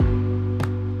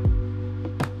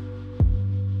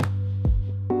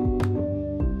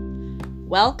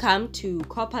Welcome to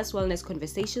Corpuswellness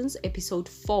Conversations, episode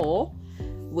 4,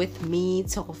 with me,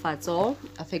 Tsokofatso,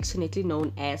 affectionately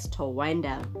known as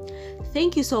Towanda.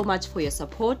 Thank you so much for your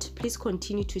support. Please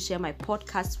continue to share my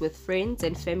podcast with friends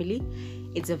and family.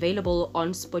 It's available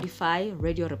on Spotify,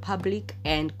 Radio Republic,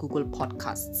 and Google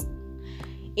Podcasts.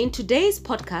 In today's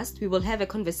podcast, we will have a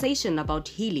conversation about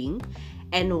healing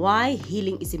and why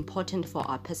healing is important for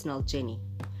our personal journey.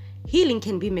 Healing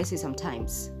can be messy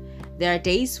sometimes. There are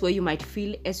days where you might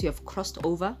feel as you have crossed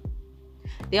over.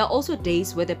 There are also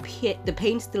days where the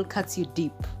pain still cuts you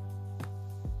deep.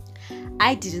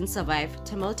 I didn't survive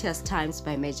tumultuous times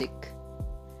by magic.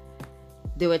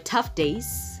 There were tough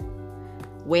days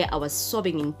where I was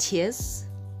sobbing in tears.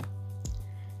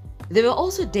 There were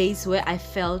also days where I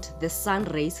felt the sun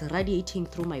rays radiating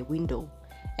through my window,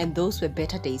 and those were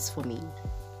better days for me.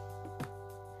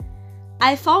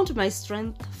 I found my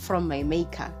strength from my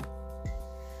Maker.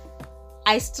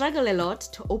 I struggle a lot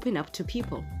to open up to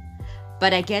people,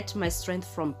 but I get my strength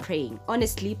from praying.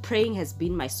 Honestly, praying has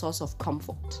been my source of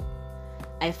comfort.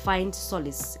 I find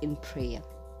solace in prayer.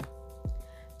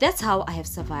 That's how I have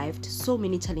survived so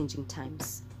many challenging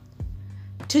times.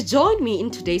 To join me in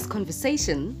today's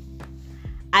conversation,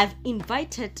 I've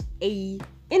invited an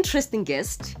interesting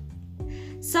guest,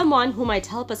 someone who might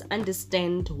help us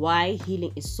understand why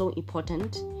healing is so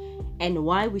important and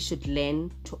why we should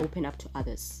learn to open up to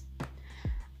others.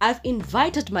 I've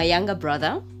invited my younger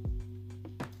brother,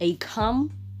 a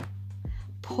calm,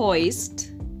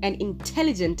 poised, and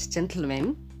intelligent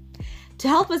gentleman, to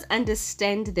help us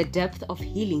understand the depth of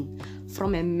healing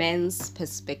from a man's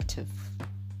perspective.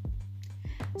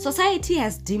 Society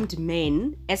has deemed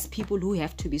men as people who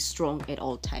have to be strong at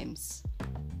all times.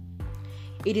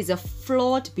 It is a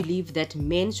flawed belief that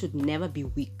men should never be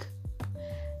weak,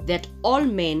 that all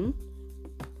men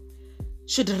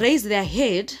should raise their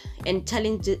head and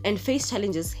face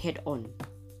challenges head on.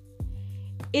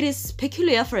 It is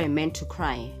peculiar for a man to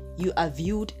cry. You are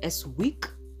viewed as weak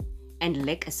and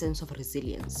lack a sense of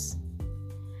resilience.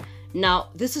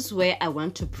 Now, this is where I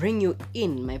want to bring you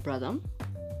in, my brother.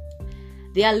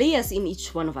 There are layers in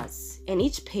each one of us, and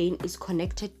each pain is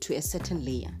connected to a certain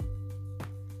layer.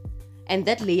 And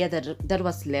that layer that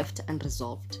was left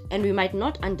unresolved. And we might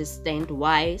not understand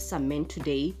why some men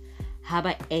today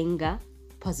harbor anger,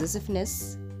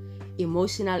 possessiveness,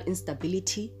 emotional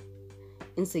instability,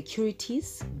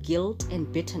 insecurities, guilt,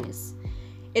 and bitterness.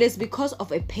 It is because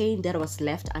of a pain that was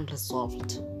left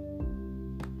unresolved.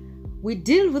 We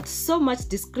deal with so much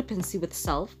discrepancy with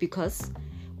self because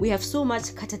we have so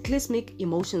much cataclysmic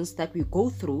emotions that we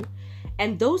go through,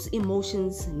 and those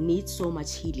emotions need so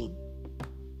much healing.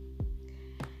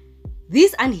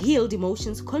 These unhealed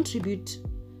emotions contribute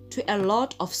to a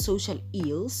lot of social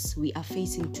ills we are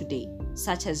facing today,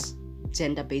 such as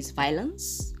gender-based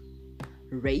violence,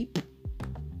 rape,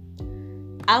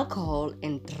 alcohol,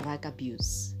 and drug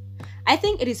abuse. I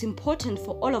think it is important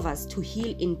for all of us to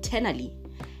heal internally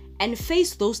and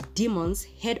face those demons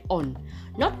head on,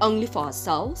 not only for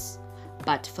ourselves,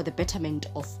 but for the betterment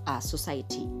of our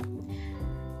society.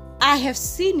 I have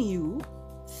seen you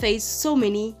face so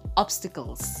many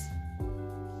obstacles.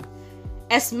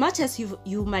 As much as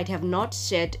you might have not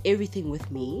shared everything with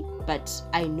me, but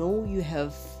I know you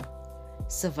have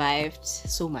survived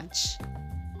so much.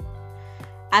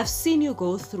 I've seen you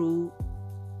go through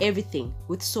everything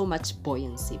with so much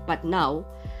buoyancy. But now,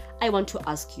 I want to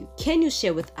ask you, can you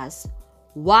share with us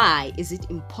why is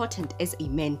it important as a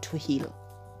man to heal?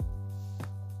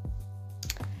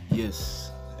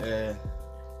 Yes, it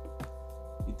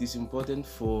is important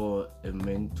for a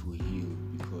man to heal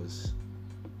because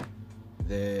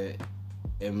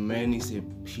a man is a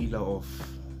pillar of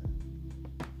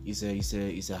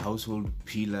is a household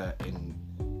pillar, and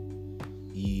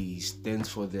he stands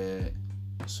for the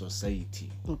society.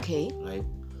 Okay. Right.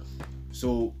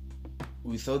 So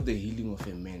without the healing of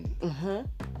a man,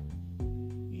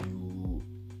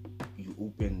 you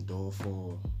open door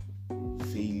for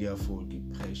failure, for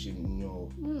depression in your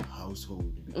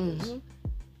household, because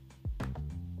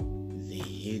the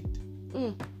head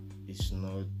is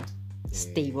not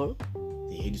stable.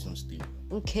 The head is not stable.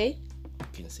 Okay. You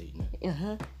can say, no?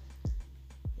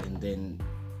 And then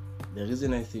the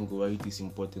reason I think why it is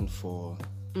important for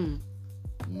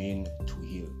men to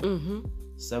heal.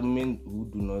 Some men who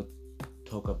do not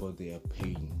talk about their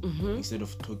pain, instead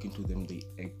of talking to them, they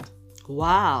act.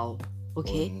 Wow.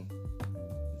 Okay. On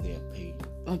their pain.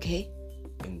 Okay.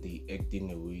 And they act in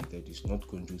a way that is not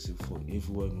conducive for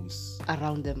everyone who's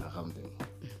around them.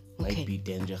 Might be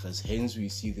dangerous. Hence, we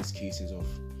see these cases of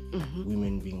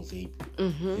women being raped.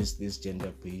 This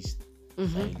gender-based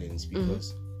violence,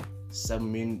 because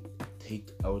some men take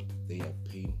out their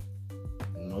pain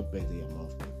not by their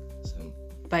mouth,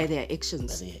 but by their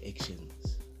actions. by their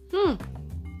actions.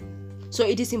 So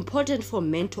it is important for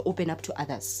men to open up to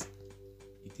others.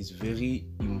 It is very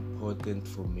important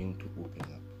for men to open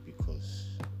up, because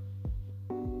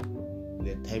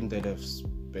the time that I've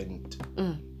spent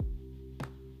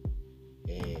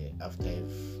after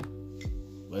I've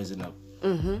risen up,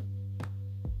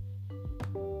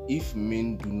 if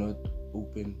men do not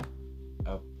open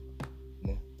up,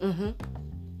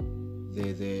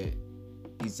 there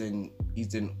is an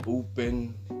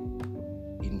open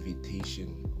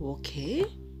invitation, Okay.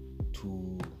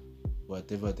 to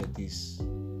whatever that is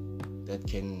that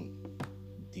can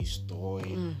destroy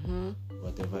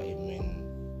whatever a man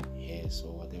has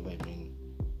or whatever a man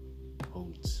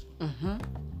holds.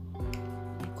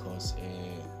 Because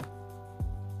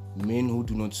men who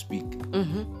do not speak,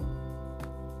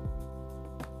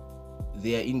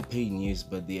 they are in pain, yes,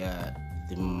 but they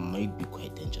might be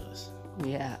quite dangerous,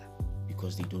 Yeah.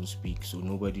 because they don't speak, so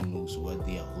nobody knows what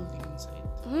they are holding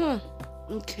inside.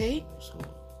 Okay. So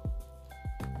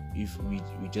if we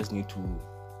just need to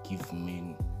give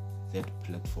men that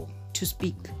platform To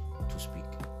speak. to speak.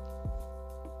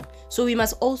 So we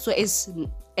must also,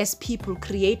 as people,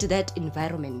 create that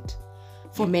environment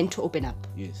for men to open up.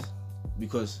 Yes,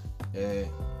 because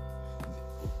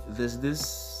there's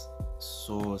this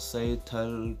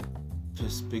societal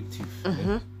perspective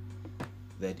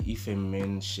that if a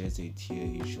man sheds a tear,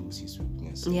 he shows his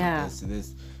weakness. Yeah.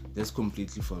 That's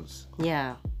completely false,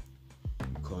 Yeah.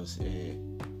 because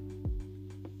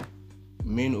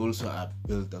men also are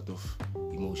built out of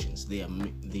emotions. They have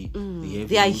They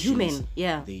are emotions. human.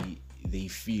 Yeah. They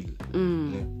feel.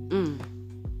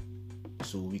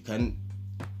 So we can't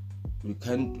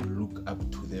look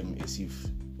up to them as if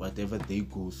whatever they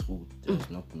go through does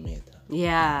not matter.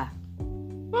 Yeah.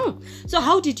 So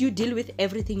how did you deal with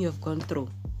everything you have gone through?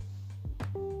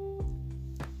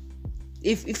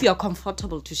 If you are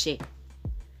comfortable to share.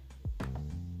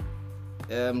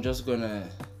 I'm just gonna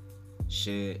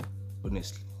share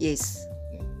honestly. Yes.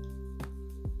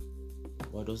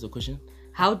 What was the question?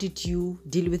 How did you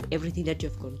deal with everything that you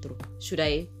have gone through? Should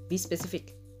I be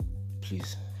specific?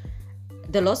 Please.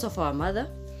 The loss of our mother,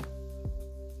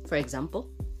 for example,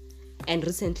 and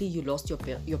recently you lost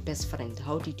your best friend.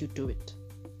 How did you do it?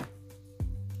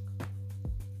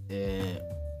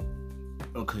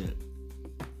 Okay.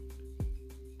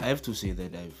 I have to say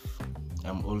that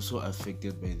I'm also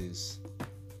affected by this.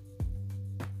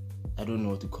 I don't know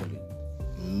what to call it.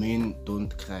 Men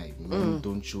don't cry. Men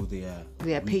don't show their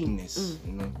pain. weakness.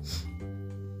 You know.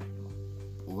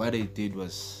 What I did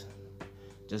was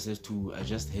I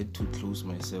just had to close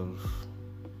myself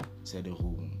inside a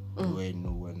room where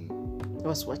no one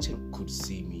was watching. could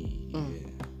see me.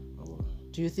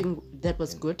 Do you think that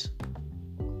was good?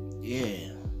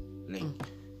 Yeah. Like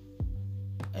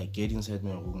I get inside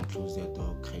my room, close the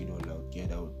door, cry all out,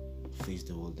 get out, face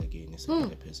the world again as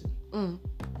another person.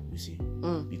 You see?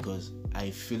 Because I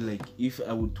feel like if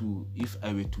I were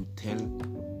to tell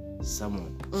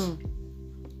someone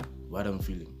what I'm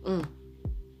feeling,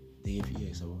 they have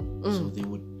ears, so they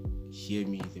would hear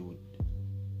me, they would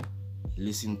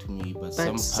listen to me, but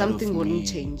something wouldn't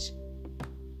change.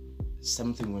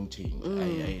 Something won't change.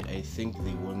 I think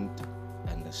they won't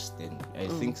understand. I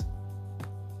think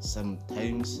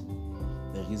sometimes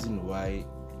the reason why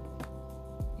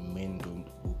men don't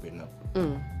open up,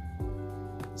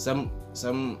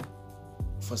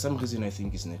 for some reason I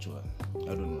think it's natural. I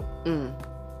don't know.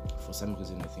 For some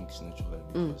reason I think it's natural,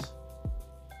 because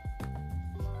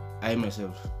I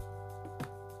myself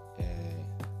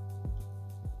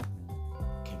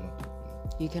cannot open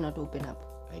up. You cannot open up.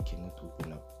 I cannot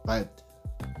open up, but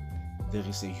there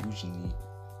is a huge need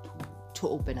to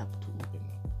open up.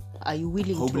 Are you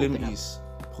willing to Problem open is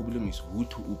who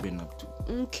to open up to.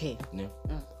 Okay. Yeah?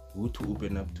 Who to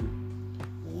open up to,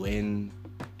 when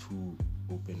to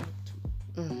open up to,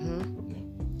 yeah?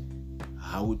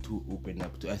 How to open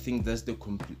up to. I think that's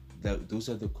those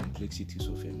are the complexities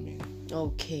of a man.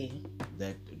 Okay.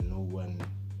 That no one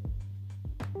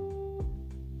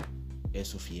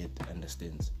as of yet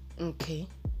understands. Okay.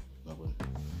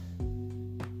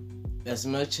 As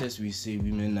much as we say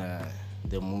women are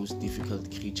the most difficult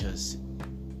creatures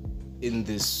in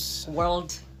this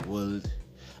world,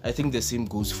 I think the same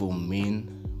goes for men,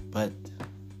 but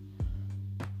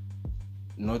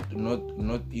not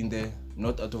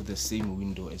out of the same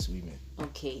window as women.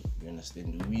 Okay. You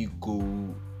understand? We go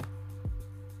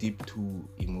deep to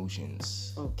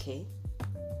emotions. Okay.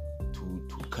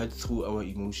 To cut through our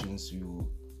emotions,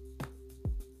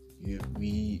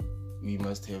 we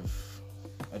must have,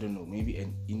 I don't know, maybe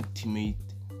an intimate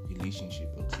relationship,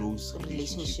 a close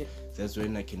relationship, that's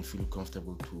when I can feel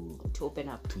comfortable to open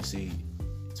up, to say,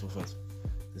 so far,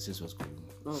 this is what's going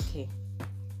on. Okay.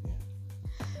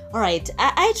 All right.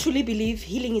 I truly believe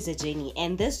healing is a journey,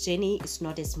 and this journey is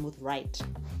not a smooth ride.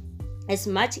 As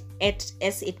much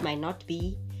as it might not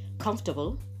be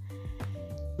comfortable,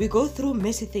 we go through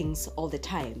messy things all the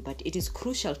time, but it is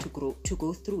crucial to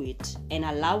go through it and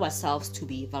allow ourselves to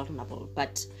be vulnerable.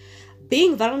 But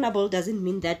being vulnerable doesn't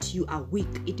mean that you are weak.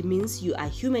 It means you are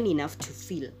human enough to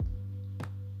feel.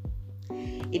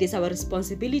 It is our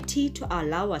responsibility to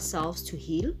allow ourselves to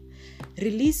heal,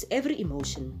 release every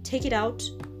emotion, take it out,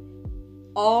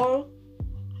 all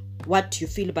what you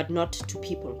feel, but not to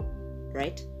people,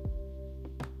 right?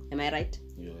 Am I right?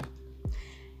 Yeah.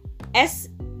 As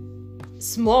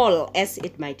small as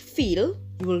it might feel,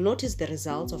 you will notice the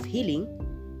results of healing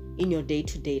in your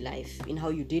day-to-day life, in how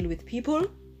you deal with people,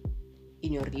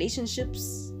 in your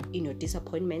relationships, in your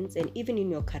disappointments, and even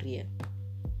in your career.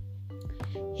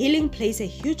 Healing plays a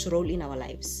huge role in our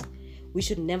lives. We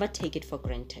should never take it for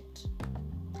granted.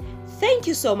 Thank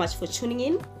you so much for tuning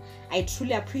in. I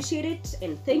truly appreciate it,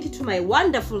 and thank you to my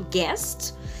wonderful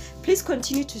guest. Please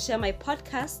continue to share my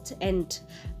podcast, and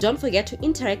don't forget to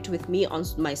interact with me on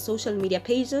my social media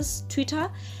pages: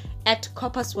 Twitter at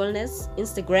Corpuswellness,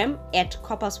 Instagram at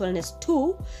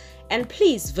Corpuswellness2, and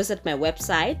please visit my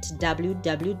website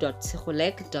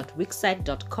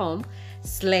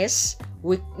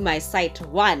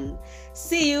www.tshigolek.wixsite.com/my-site1.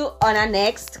 See you on our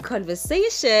next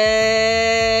conversation.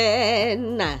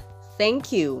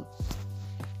 Thank you.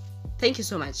 Thank you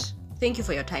so much. Thank you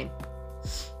for your time.